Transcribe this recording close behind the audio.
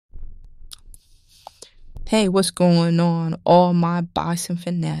Hey, what's going on, all my boxing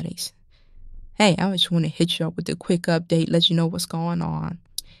fanatics? Hey, I just want to hit you up with a quick update, let you know what's going on.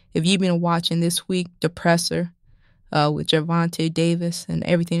 If you've been watching this week, The Presser with Gervonta Davis and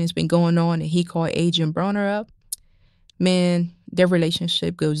everything that's been going on, and he called Adrien Broner up, man, their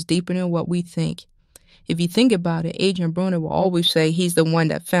relationship goes deeper than what we think. If you think about it, Adrien Broner will always say he's the one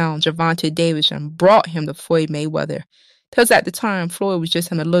that found Gervonta Davis and brought him to Floyd Mayweather. Because at the time, Floyd was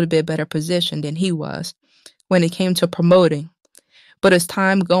just in a little bit better position than he was when it came to promoting. But as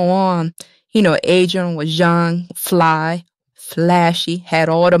time go on, Adrian was young, fly, flashy, had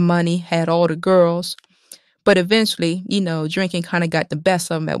all the money, had all the girls. But eventually, drinking kind of got the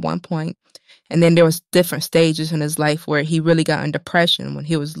best of him at one point. And then there was different stages in his life where he really got in depression when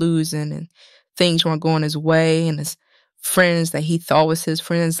he was losing and things weren't going his way, and his friends that he thought was his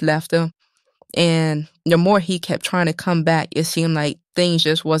friends left him. And the more he kept trying to come back, it seemed like things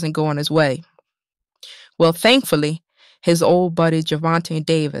just wasn't going his way. Well, thankfully, his old buddy Gervonta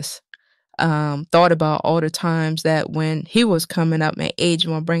Davis thought about all the times that when he was coming up, and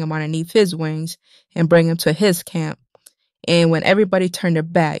Adrien would bring him underneath his wings and bring him to his camp. And when everybody turned their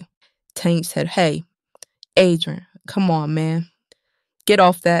back, Tank said, "Hey, Adrien, come on, man. Get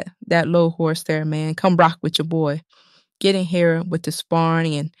off that low horse there, man. Come rock with your boy. Get in here with the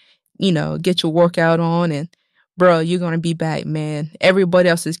sparring and, get your workout on. And, bro, you're going to be back, man. Everybody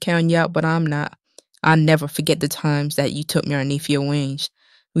else is counting you out, but I'm not. I'll never forget the times that you took me underneath your wings.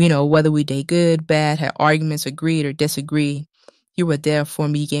 Whether we did good, bad, had arguments, agreed or disagreed. You were there for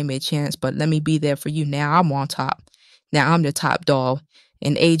me. You gave me a chance, but let me be there for you. Now I'm on top. Now I'm the top dog.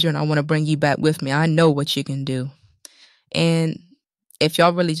 And Adrien, I want to bring you back with me. I know what you can do." And if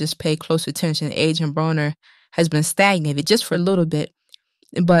y'all really just pay close attention, Adrien Broner has been stagnated just for a little bit.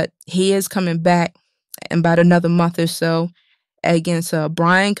 But he is coming back in about another month or so against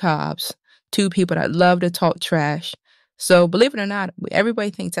Brian Cobbs, two people that love to talk trash. So believe it or not, everybody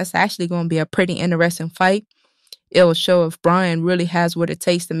thinks that's actually going to be a pretty interesting fight. It will show if Brian really has what it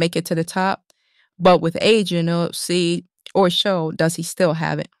takes to make it to the top. But with Adrien, it'll see or show, does he still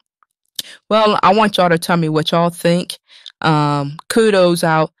have it? Well, I want y'all to tell me what y'all think. Kudos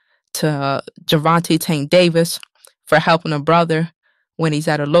out to Gervonta Tank Davis for helping a brother when he's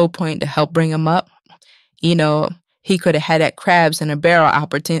at a low point to help bring him up. He could have had that crabs in a barrel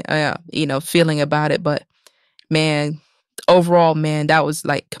opportunity, feeling about it. But, man, overall, man, that was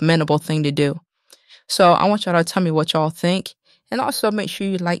like commendable thing to do. So I want y'all to tell me what y'all think. And also make sure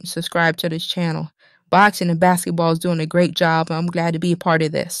you like and subscribe to this channel. Boxing and basketball is doing a great job. And I'm glad to be a part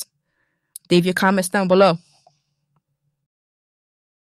of this. Leave your comments down below.